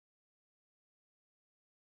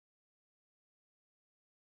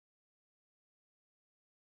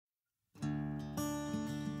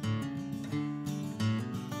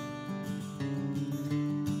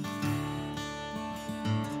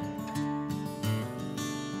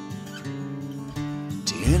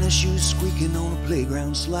Tennis shoes squeaking on a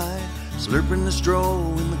playground slide, slurping the straw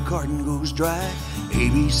when the carton goes dry.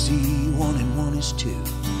 ABC, 1 and 1 is 2.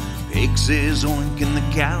 Pig says oink and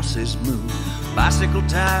the cow says moo. Bicycle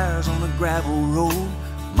tires on a gravel road.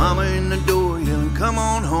 Mama in the door yelling, come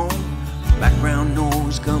on home. Background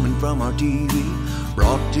noise coming from our TV,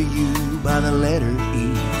 brought to you by the letter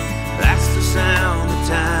E. That's the sound that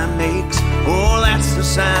time makes. Oh, that's the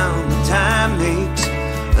sound that time makes.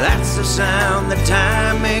 That's the sound that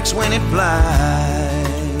time makes when it flies.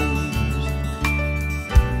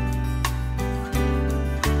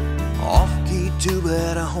 Off-key tuba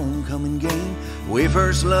at a homecoming game. Way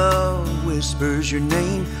first love whispers your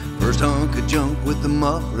name. First hunk of junk with the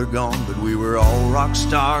muffler gone, but we were all rock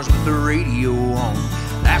stars with the radio on.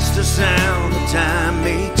 That's the sound that time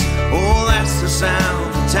makes. Oh, that's the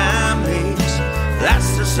sound that time makes.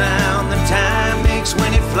 That's the sound that time makes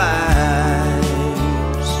when it flies.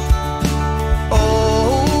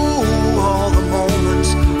 Oh, all the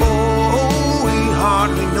moments, oh, we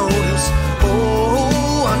hardly notice.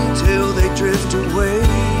 Oh, until they drift away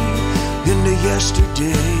into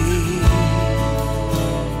yesterday.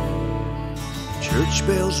 Church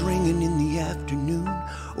bells ringing in the afternoon,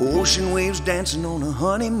 ocean waves dancing on a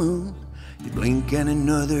honeymoon. You blink and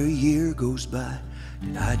another year goes by.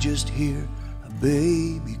 Did I just hear a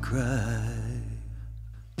baby cry?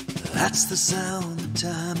 That's the sound that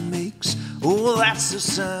time makes. Oh, that's the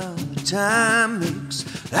sound that time makes.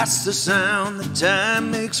 That's the sound that time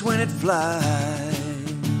makes when it flies.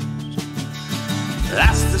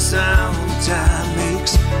 That's the sound that time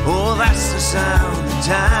makes. Oh, that's the sound that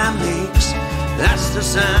time makes. That's the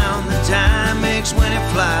sound that time makes when it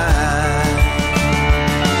flies.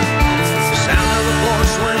 The sound of a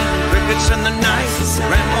horse winning, crickets in the night,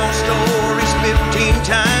 grandpa's stories 15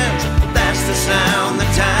 times. That's the sound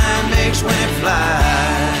that time makes when it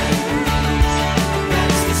flies.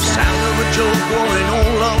 The sound of a joke or an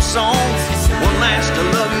old love song, one last I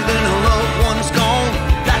love you then a loved one's gone.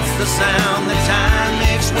 That's the sound that time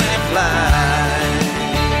makes when it flies.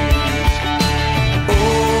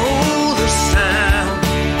 Oh, the sound,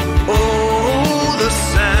 oh, the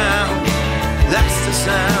sound. That's the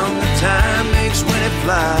sound that time makes when it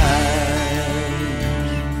flies.